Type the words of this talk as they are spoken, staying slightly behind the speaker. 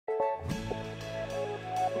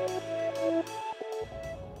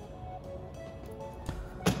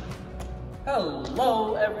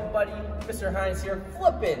Hello everybody, Mr. Hines here,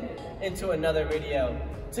 flipping into another video.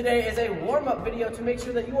 Today is a warm-up video to make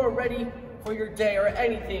sure that you are ready for your day or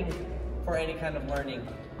anything for any kind of learning.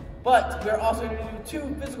 But we're also going to do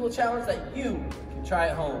two physical challenges that you can try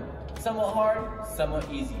at home. Somewhat hard,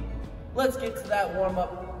 somewhat easy. Let's get to that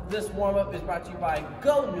warm-up. This warm-up is brought to you by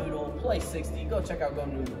GoNoodle, Play 60. Go check out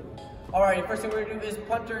GoNoodle. Alright, first thing we're going to do is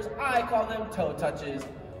punters. I call them toe touches.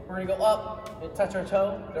 We're going to go up and touch our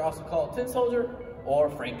toe. They're also called tin soldier or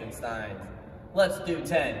Frankensteins. Let's do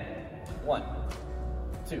 10. 1,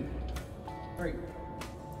 2, 3,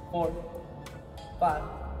 4, 5,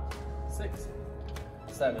 6,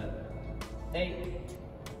 7, 8,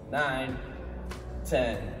 9,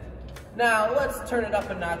 10. Now let's turn it up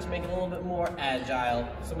a notch, make it a little bit more agile.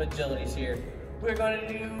 Some agilities here. We're going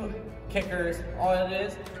to do kickers. All it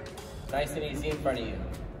is, nice and easy in front of you.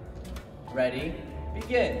 Ready?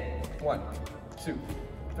 Begin. 1, 2,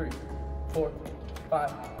 3, 4,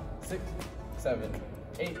 5, 6, 7,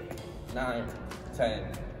 8, 9, 10.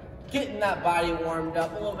 Getting that body warmed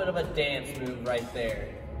up, a little bit of a dance move right there.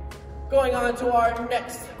 Going on to our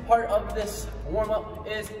next part of this warm-up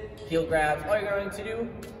is heel grabs. All you're going to do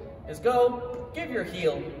is go, give your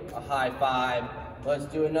heel a high five. Let's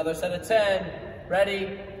do another set of 10.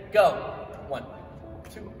 Ready, go. 1,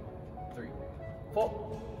 2, 3,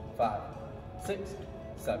 4, 5, 6,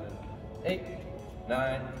 7, 8,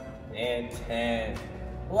 9, and 10.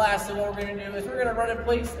 Lastly, what we're gonna do is we're gonna run in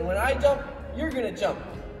place, and when I jump, you're gonna jump.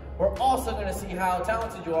 We're also gonna see how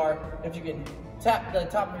talented you are if you can tap the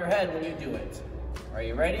top of your head when you do it. Are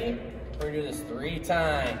you ready? We're gonna do this 3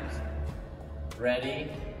 times.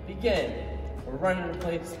 Ready, begin. We're running in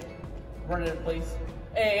place,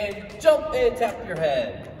 and jump and tap your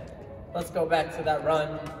head. Let's go back to that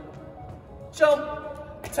run. Jump,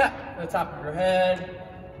 tap the top of your head.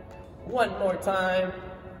 One more time.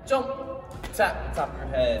 Jump, tap the top of your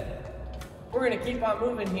head. We're gonna keep on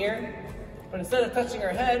moving here, but instead of touching our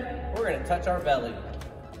head, we're gonna touch our belly.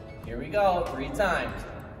 Here we go, 3 times.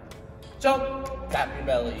 Jump, tap your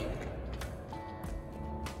belly.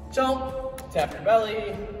 Jump, tap your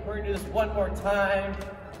belly. We're gonna do this one more time.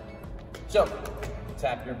 Jump,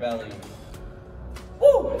 tap your belly.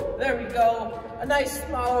 Woo, there we go. A nice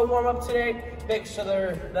smaller warm-up today. Make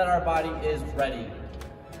sure that our body is ready.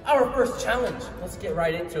 Our first challenge, let's get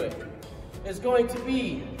right into it, is going to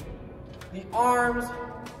be the arms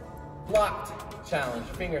locked challenge,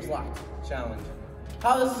 fingers locked challenge.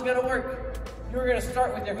 How this is gonna work, you're gonna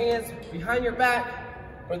start with your hands behind your back,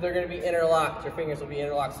 but they're gonna be interlocked. Your fingers will be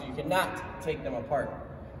interlocked so you cannot take them apart.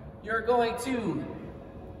 You're going to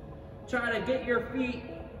try to get your feet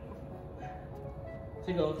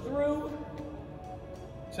to go through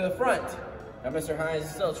to the front. Now Mr. Hines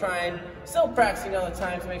is still practicing all the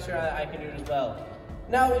time to make sure that I can do it as well.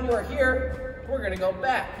 Now when you are here, we're gonna go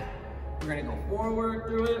back. We're gonna go forward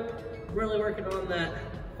through it, really working on that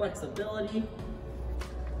flexibility.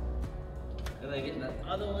 And then getting that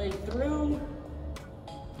other leg through,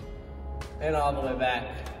 and all the way back.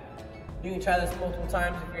 You can try this multiple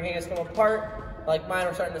times if your hands come apart. Like mine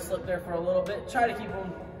were starting to slip there for a little bit. Try to keep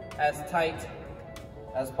them as tight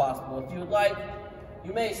as possible. If you would like,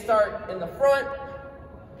 you may start in the front,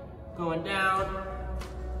 going down,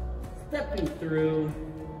 stepping through,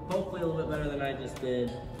 hopefully a little bit better than I just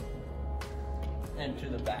did, and to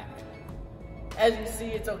the back. As you see,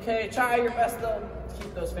 it's okay. Try your best though to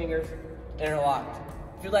keep those fingers interlocked.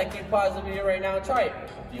 If you'd like to pause the video right now and try it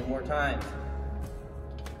a few more times.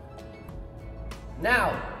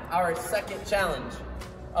 Now, our second challenge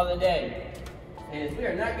of the day is we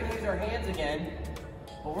are not going to use our hands again,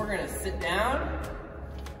 but we're going to sit down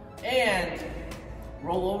and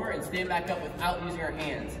roll over and stand back up without using our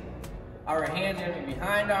hands. Our hands are going to be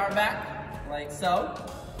behind our back, like so.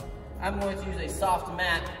 I'm going to use a soft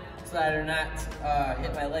mat so that I do not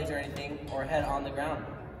hit my legs or anything or head on the ground.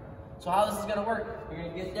 So how this is going to work, you're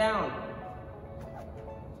going to get down.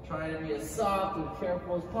 Trying to be as soft and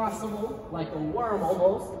careful as possible, like a worm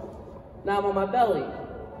almost. Now I'm on my belly.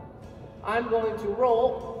 I'm going to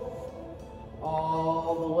roll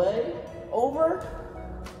all the way over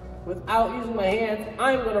without using my hands.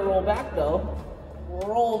 I'm going to roll back though.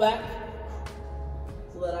 Roll back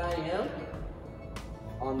so that I am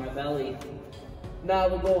on my belly. Now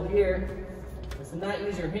the goal here is to not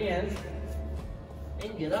use your hands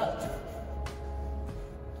and get up.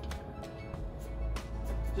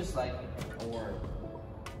 Just like a worm.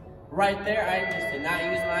 Right there, I just did not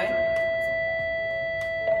use mine.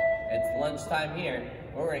 It's lunchtime here.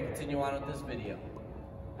 We're going to continue on with this video.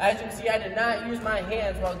 As you can see, I did not use my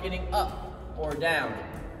hands while getting up or down.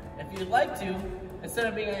 If you'd like to, instead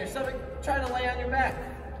of being on your stomach, try to lay on your back.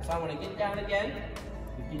 It's So I want to get down again.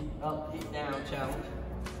 Get up, get down challenge.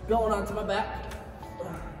 Going onto my back.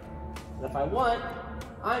 And if I want,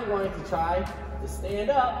 I'm going to try to stand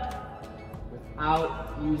up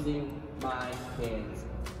without using my hands.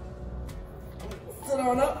 Sit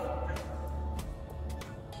on up.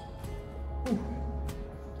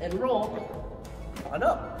 And roll on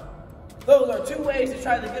up. Those are 2 ways to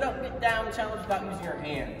try to get up, get down challenge without using your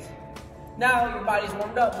hands. Now your body's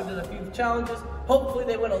warmed up, we did a few challenges. Hopefully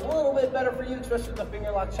they went a little bit better for you, especially the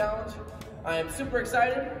finger lock challenge. I am super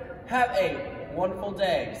excited. Have a wonderful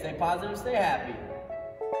day. Stay positive, stay happy.